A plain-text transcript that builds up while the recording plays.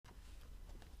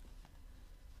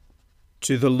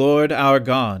To the Lord our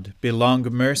God belong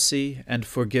mercy and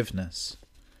forgiveness,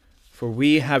 for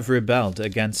we have rebelled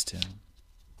against him.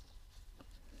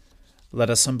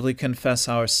 Let us humbly confess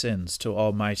our sins to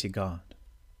Almighty God.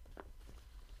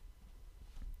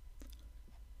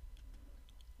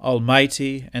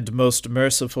 Almighty and most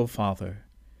merciful Father,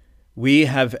 we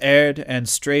have erred and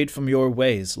strayed from your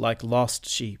ways like lost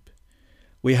sheep.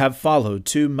 We have followed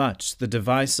too much the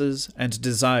devices and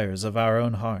desires of our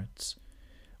own hearts.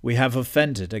 We have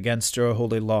offended against your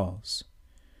holy laws.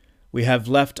 We have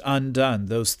left undone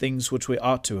those things which we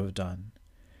ought to have done,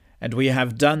 and we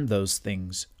have done those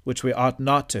things which we ought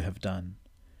not to have done.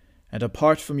 And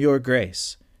apart from your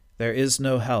grace, there is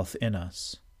no health in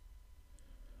us.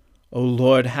 O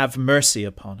Lord, have mercy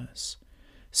upon us.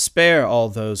 Spare all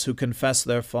those who confess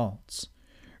their faults.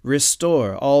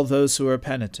 Restore all those who are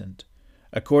penitent,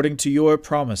 according to your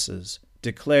promises,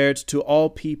 declared to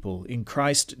all people in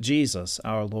Christ Jesus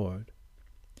our Lord.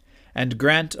 And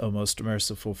grant, O most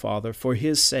merciful Father, for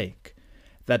his sake,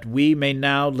 that we may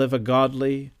now live a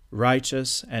godly,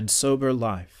 righteous, and sober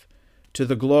life, to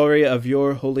the glory of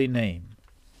your holy name.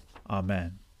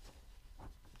 Amen.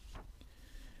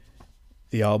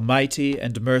 The Almighty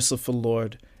and merciful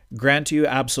Lord grant you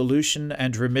absolution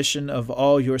and remission of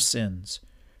all your sins,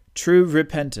 true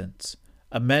repentance,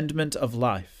 amendment of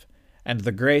life, and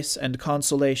the grace and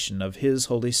consolation of his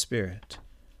Holy Spirit.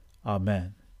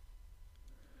 Amen.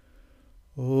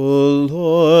 O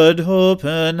Lord,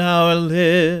 open our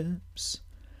lips,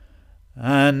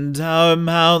 and our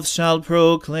mouth shall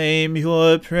proclaim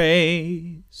your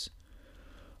praise.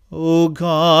 O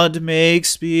God, make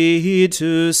speed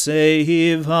to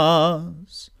save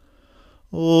us.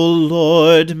 O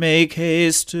Lord, make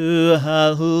haste to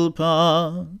help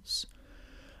us.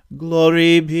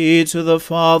 Glory be to the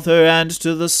Father, and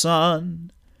to the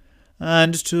Son,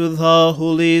 and to the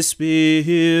Holy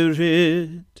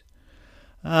Spirit,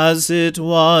 as it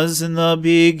was in the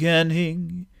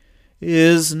beginning,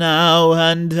 is now,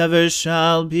 and ever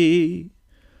shall be,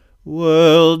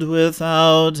 world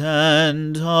without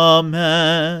end.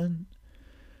 Amen.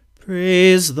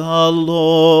 Praise the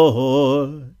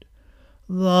Lord.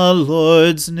 The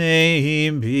Lord's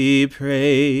name be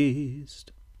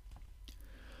praised.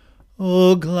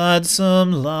 O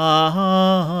gladsome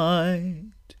light,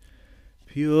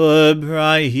 pure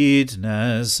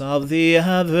brightness of the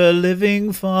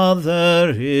ever-living Father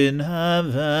in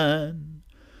heaven,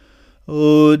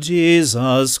 O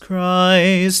Jesus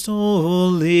Christ,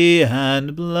 holy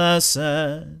and blessed,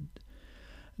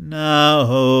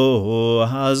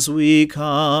 now as we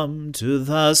come to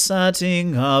the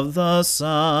setting of the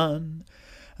sun,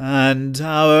 and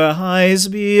our eyes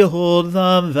behold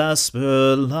the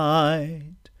vesper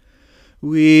light,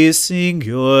 we sing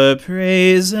your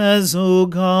praises, O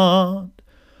God,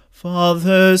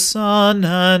 Father, Son,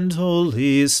 and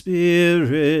Holy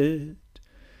Spirit.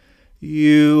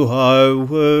 You are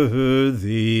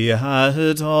worthy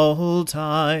at all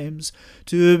times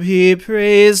to be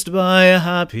praised by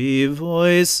happy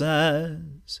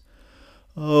voices.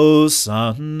 O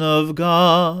Son of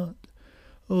God,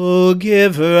 O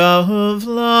Giver of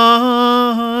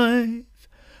life,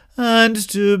 and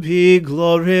to be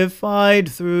glorified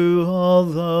through all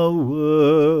the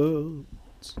world.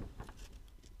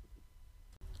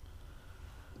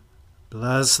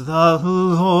 Bless the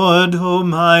Lord, O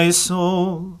my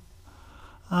soul,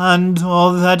 and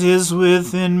all that is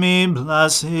within me,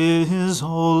 bless his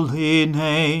holy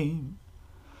name.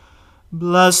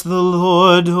 Bless the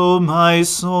Lord, O my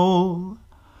soul,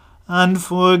 and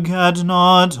forget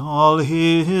not all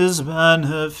his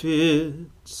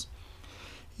benefits.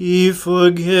 He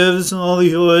forgives all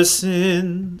your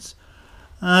sins,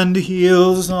 and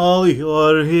heals all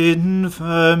your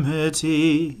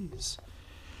infirmities.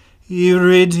 He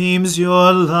redeems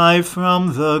your life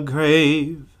from the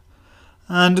grave,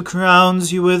 and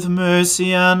crowns you with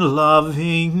mercy and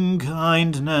loving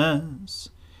kindness.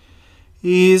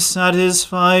 He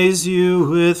satisfies you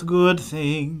with good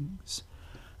things,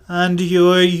 and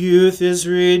your youth is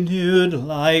renewed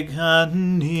like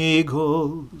an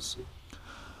eagle's.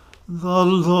 The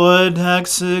Lord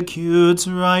executes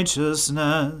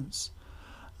righteousness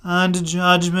and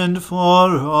judgment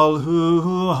for all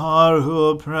who are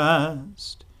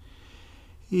oppressed.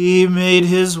 He made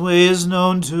his ways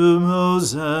known to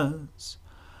Moses,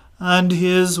 and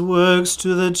his works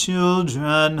to the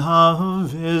children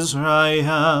of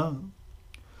Israel.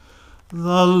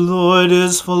 The Lord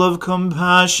is full of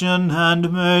compassion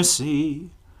and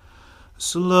mercy,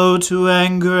 slow to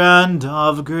anger and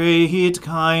of great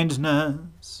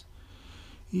kindness.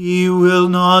 He will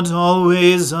not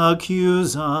always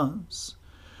accuse us,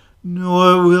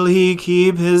 nor will he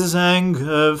keep his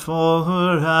anger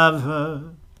forever.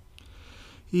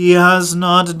 He has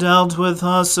not dealt with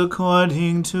us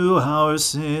according to our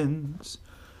sins,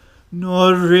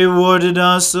 nor rewarded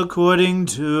us according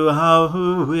to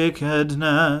our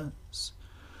wickedness.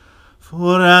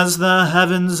 For as the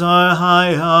heavens are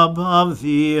high above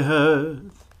the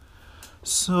earth,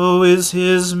 so is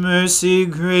his mercy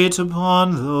great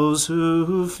upon those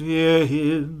who fear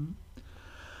him.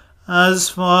 As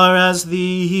far as the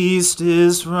east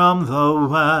is from the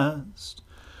west,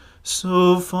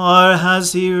 so far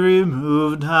has he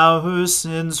removed our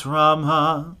sins from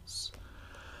us.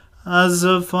 As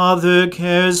a father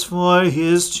cares for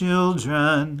his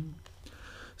children,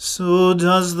 so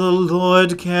does the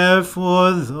Lord care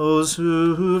for those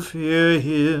who fear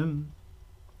him.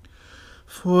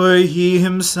 For he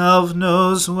himself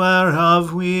knows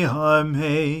whereof we are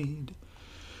made.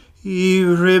 He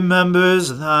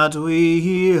remembers that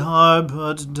we are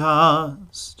but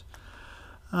dust.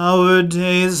 Our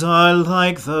days are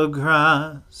like the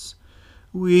grass.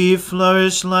 We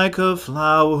flourish like a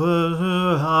flower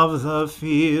of the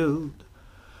field.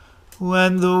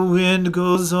 When the wind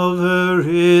goes over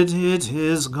it, it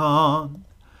is gone,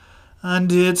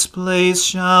 and its place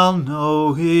shall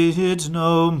know it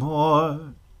no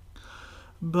more.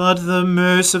 But the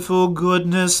merciful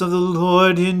goodness of the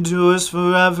Lord endures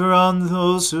forever on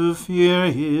those who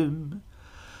fear him,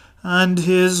 and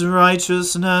his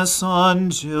righteousness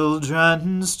on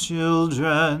children's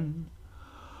children,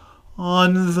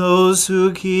 on those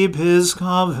who keep his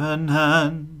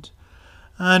covenant,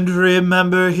 and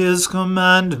remember his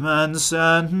commandments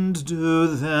and do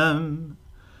them.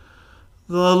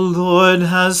 The Lord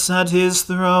has set his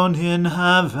throne in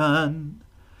heaven,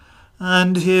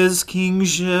 and his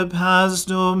kingship has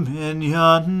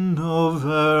dominion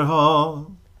over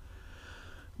all.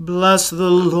 Bless the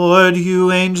Lord,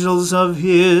 you angels of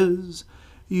his,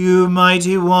 you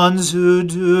mighty ones who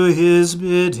do his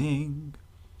bidding,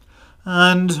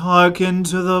 and hearken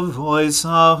to the voice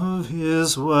of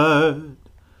his word.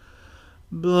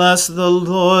 Bless the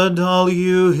Lord, all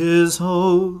you his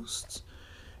hosts,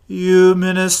 you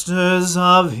ministers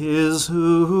of his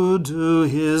who do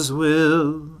his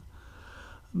will.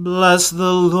 Bless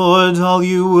the Lord, all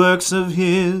you works of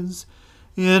his,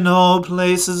 in all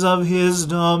places of his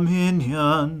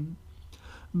dominion.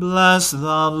 Bless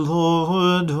the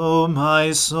Lord, O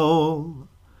my soul.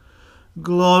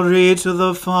 Glory to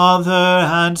the Father,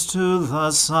 and to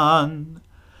the Son,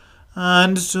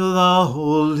 and to the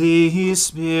Holy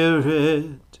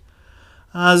Spirit,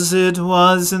 as it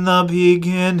was in the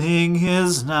beginning,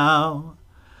 is now,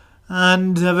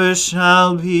 and ever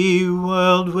shall be,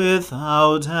 world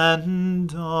without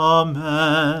end.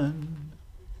 Amen.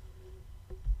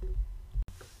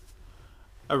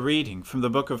 A reading from the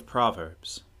book of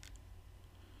Proverbs.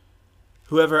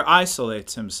 Whoever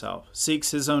isolates himself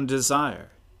seeks his own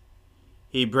desire.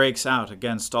 He breaks out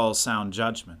against all sound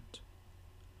judgment.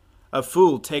 A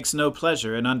fool takes no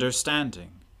pleasure in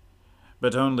understanding,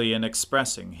 but only in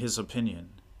expressing his opinion.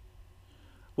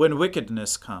 When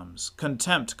wickedness comes,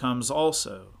 contempt comes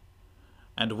also,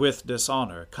 and with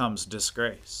dishonor comes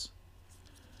disgrace.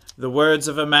 The words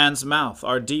of a man's mouth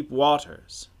are deep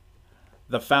waters.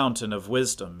 The fountain of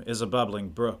wisdom is a bubbling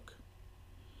brook.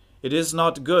 It is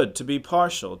not good to be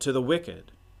partial to the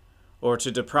wicked, or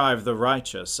to deprive the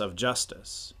righteous of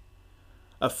justice.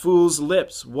 A fool's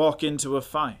lips walk into a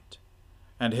fight,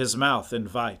 and his mouth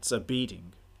invites a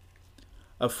beating.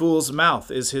 A fool's mouth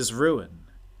is his ruin,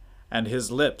 and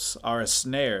his lips are a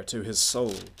snare to his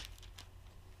soul.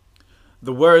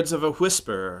 The words of a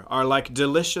whisperer are like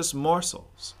delicious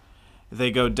morsels.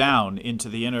 They go down into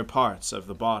the inner parts of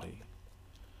the body.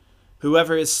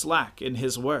 Whoever is slack in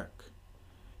his work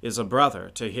is a brother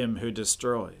to him who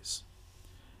destroys.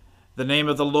 The name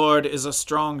of the Lord is a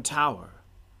strong tower.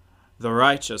 The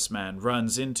righteous man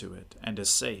runs into it and is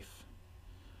safe.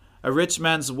 A rich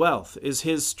man's wealth is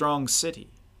his strong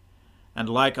city, and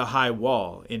like a high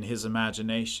wall in his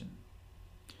imagination.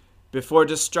 Before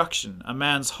destruction a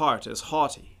man's heart is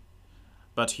haughty,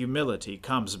 but humility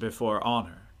comes before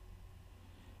honor.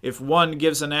 If one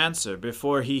gives an answer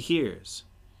before he hears,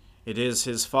 it is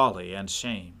his folly and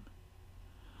shame.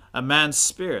 A man's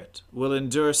spirit will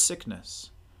endure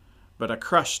sickness, but a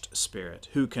crushed spirit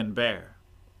who can bear?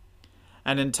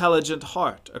 An intelligent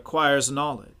heart acquires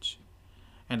knowledge,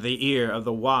 and the ear of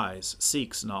the wise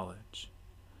seeks knowledge.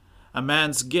 A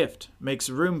man's gift makes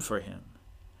room for him,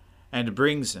 and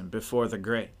brings him before the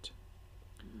great.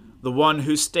 The one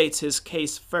who states his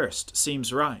case first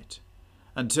seems right,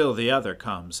 until the other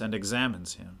comes and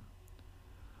examines him.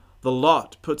 The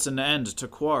lot puts an end to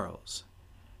quarrels,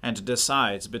 and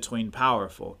decides between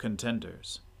powerful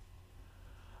contenders.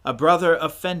 A brother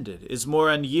offended is more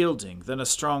unyielding than a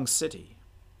strong city,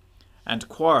 and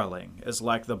quarreling is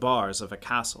like the bars of a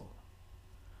castle.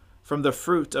 From the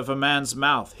fruit of a man's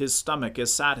mouth his stomach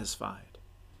is satisfied.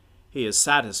 He is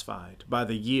satisfied by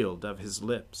the yield of his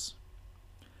lips.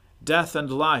 Death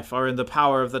and life are in the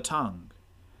power of the tongue,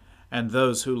 and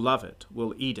those who love it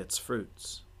will eat its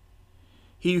fruits.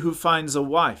 He who finds a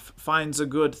wife finds a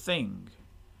good thing,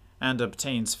 and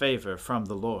obtains favor from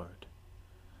the Lord.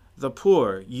 The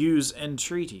poor use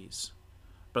entreaties,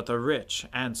 but the rich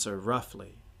answer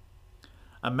roughly.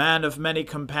 A man of many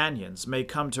companions may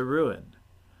come to ruin,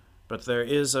 but there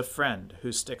is a friend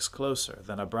who sticks closer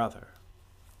than a brother.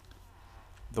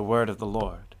 The word of the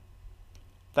Lord.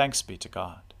 Thanks be to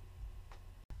God.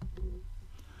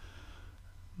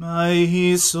 My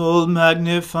soul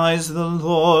magnifies the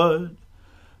Lord.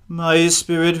 My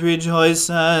spirit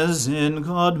rejoices in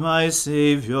God my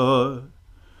Saviour.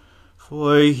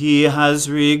 For he has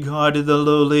regarded the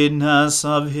lowliness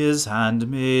of his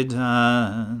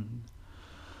handmaiden.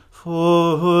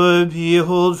 For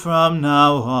behold, from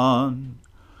now on,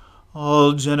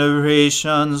 all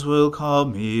generations will call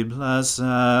me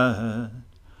blessed.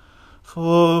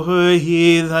 For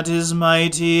he that is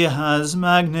mighty has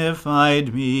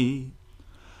magnified me,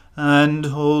 and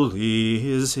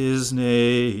holy is his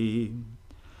name.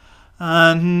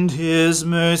 And his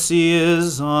mercy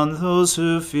is on those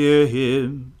who fear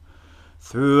him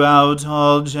throughout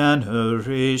all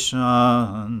generations.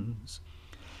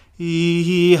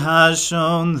 He has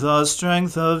shown the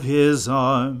strength of his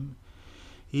arm.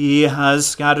 He has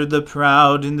scattered the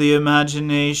proud in the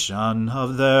imagination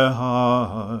of their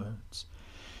hearts.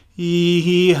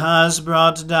 He has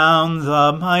brought down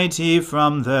the mighty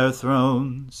from their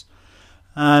thrones,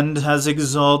 and has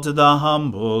exalted the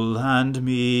humble and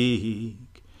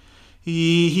meek.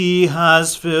 He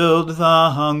has filled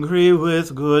the hungry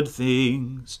with good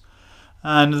things,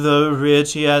 and the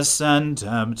rich he has sent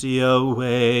empty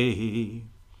away.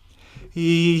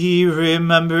 He,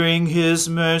 remembering his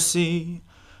mercy,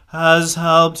 has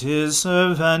helped his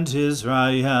servant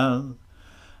Israel,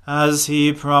 as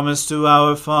he promised to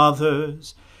our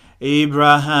fathers,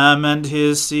 Abraham and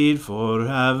his seed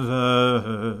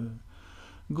forever.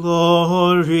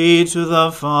 Glory to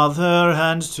the Father,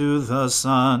 and to the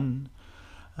Son,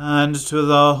 and to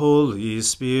the Holy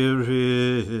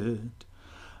Spirit,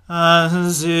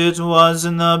 as it was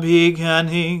in the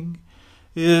beginning,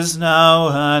 is now,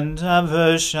 and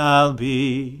ever shall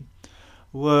be,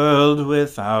 world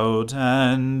without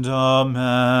end.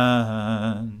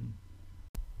 Amen.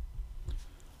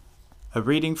 A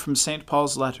reading from St.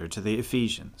 Paul's letter to the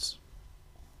Ephesians.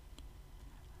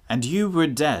 And you were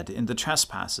dead in the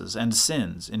trespasses and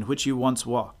sins in which you once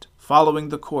walked, following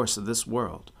the course of this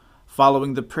world,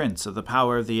 following the prince of the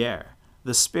power of the air,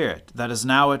 the spirit that is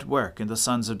now at work in the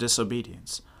sons of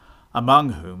disobedience,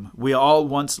 among whom we all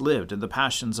once lived in the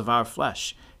passions of our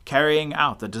flesh, carrying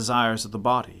out the desires of the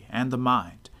body and the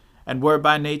mind, and were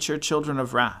by nature children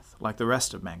of wrath, like the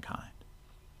rest of mankind.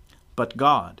 But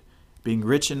God, being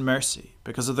rich in mercy,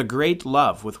 because of the great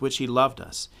love with which he loved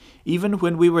us, even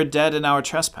when we were dead in our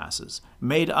trespasses,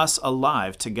 made us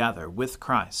alive together with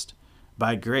Christ.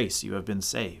 By grace you have been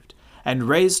saved, and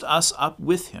raised us up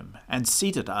with him, and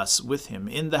seated us with him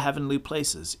in the heavenly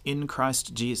places in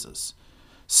Christ Jesus,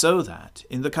 so that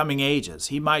in the coming ages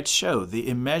he might show the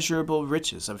immeasurable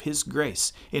riches of his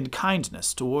grace in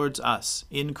kindness towards us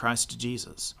in Christ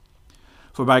Jesus.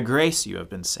 For by grace you have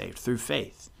been saved through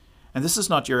faith, and this is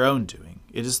not your own doing,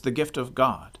 it is the gift of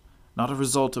God, not a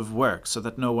result of works, so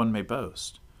that no one may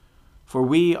boast. For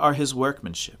we are his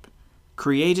workmanship,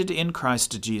 created in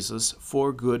Christ Jesus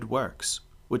for good works,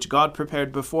 which God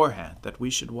prepared beforehand that we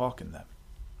should walk in them.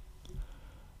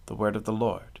 The word of the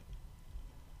Lord.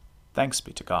 Thanks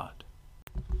be to God.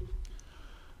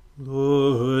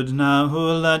 Lord, now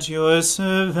let your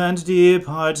servant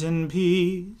depart in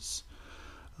peace,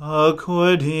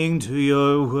 according to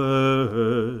your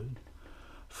word.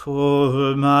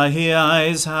 For my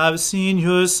eyes have seen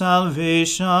your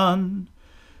salvation,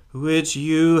 which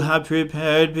you have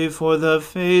prepared before the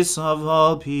face of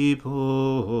all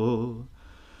people,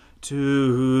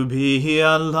 to be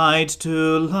a light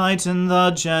to lighten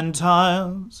the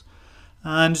Gentiles,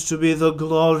 and to be the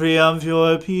glory of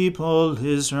your people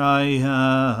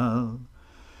Israel.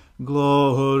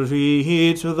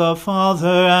 Glory to the Father,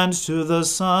 and to the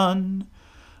Son,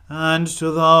 and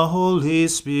to the Holy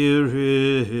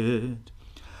Spirit,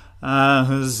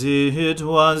 as it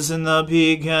was in the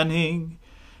beginning,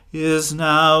 is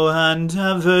now, and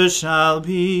ever shall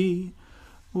be,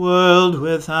 world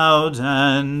without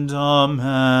end.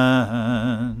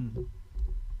 Amen.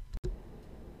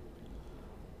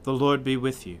 The Lord be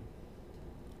with you.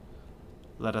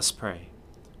 Let us pray.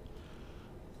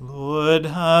 Lord,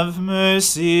 have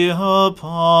mercy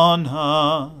upon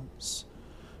us.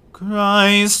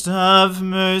 Christ, have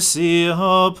mercy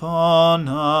upon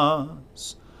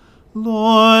us.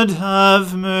 Lord,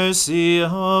 have mercy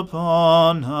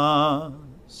upon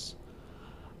us.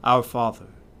 Our Father,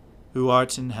 who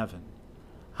art in heaven,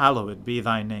 hallowed be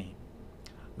thy name.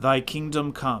 Thy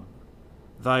kingdom come,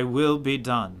 thy will be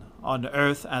done, on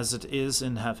earth as it is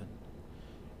in heaven.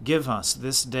 Give us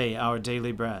this day our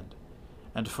daily bread,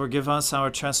 and forgive us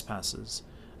our trespasses,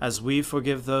 as we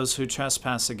forgive those who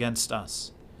trespass against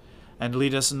us. And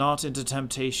lead us not into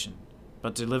temptation,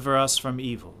 but deliver us from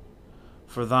evil.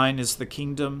 For thine is the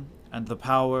kingdom, and the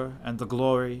power, and the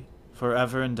glory,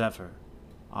 forever and ever.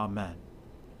 Amen.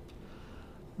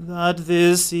 That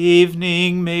this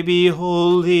evening may be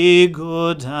holy,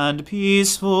 good, and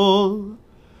peaceful,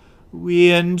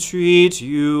 we entreat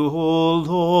you, O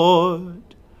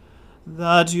Lord,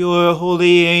 that your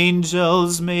holy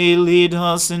angels may lead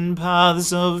us in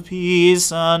paths of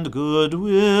peace and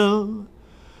goodwill.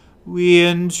 We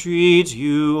entreat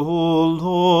you, O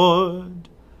Lord,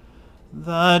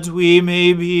 that we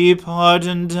may be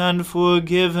pardoned and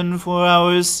forgiven for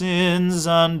our sins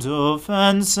and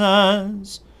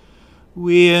offenses.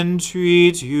 We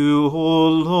entreat you, O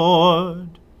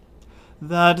Lord,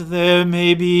 that there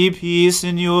may be peace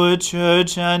in your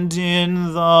church and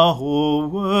in the whole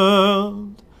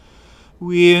world.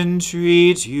 We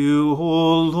entreat you,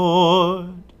 O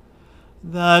Lord,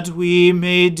 that we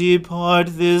may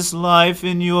depart this life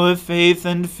in your faith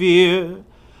and fear,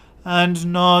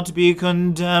 and not be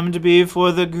condemned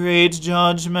before the great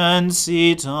judgment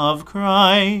seat of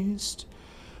Christ.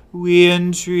 We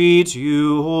entreat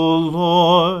you, O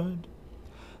Lord,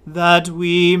 that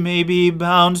we may be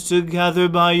bound together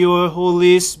by your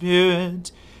Holy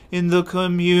Spirit in the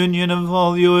communion of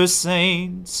all your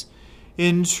saints,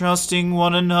 entrusting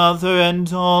one another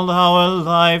and all our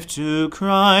life to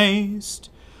Christ.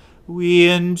 We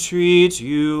entreat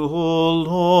you, O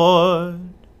Lord.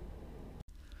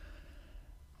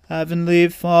 Heavenly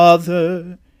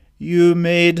Father, you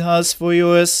made us for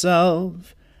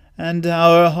yourself, and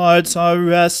our hearts are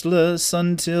restless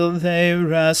until they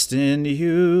rest in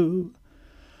you.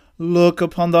 Look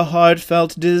upon the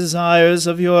heartfelt desires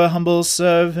of your humble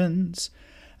servants,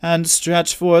 and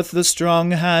stretch forth the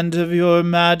strong hand of your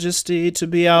majesty to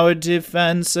be our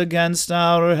defense against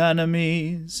our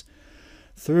enemies.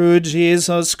 Through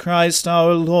Jesus Christ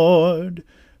our Lord,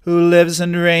 who lives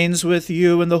and reigns with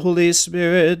you in the Holy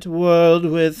Spirit, world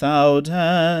without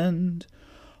end.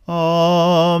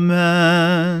 Amen.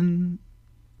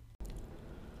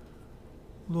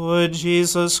 Lord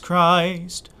Jesus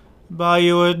Christ, by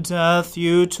your death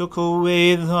you took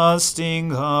away the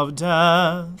sting of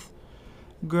death.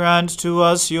 Grant to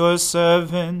us, your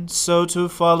servants, so to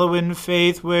follow in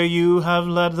faith where you have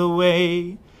led the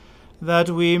way, that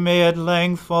we may at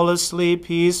length fall asleep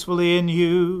peacefully in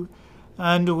you,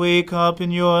 and wake up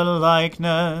in your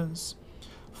likeness,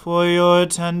 for your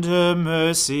tender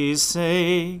mercy's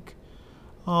sake.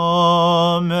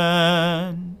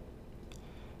 Amen.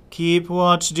 Keep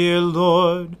watch, dear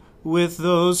Lord, with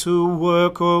those who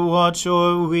work or watch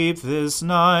or weep this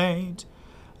night,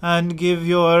 and give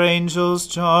your angels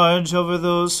charge over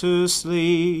those who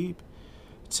sleep.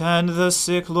 Tend the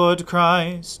sick, Lord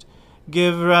Christ,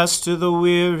 give rest to the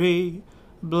weary,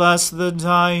 bless the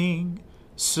dying,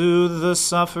 soothe the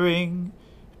suffering,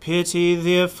 pity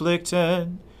the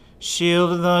afflicted,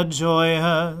 shield the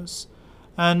joyous,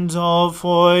 and all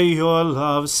for your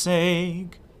love's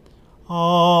sake.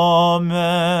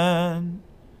 Amen.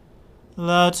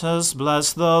 Let us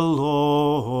bless the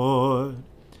Lord.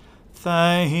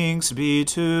 Thanks be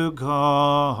to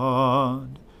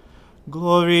God.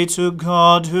 Glory to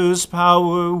God, whose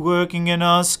power working in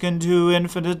us can do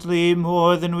infinitely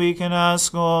more than we can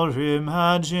ask or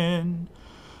imagine.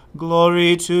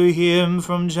 Glory to him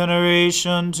from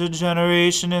generation to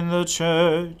generation in the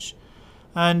church,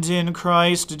 and in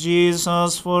Christ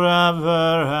Jesus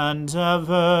forever and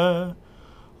ever.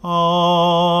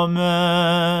 Amen.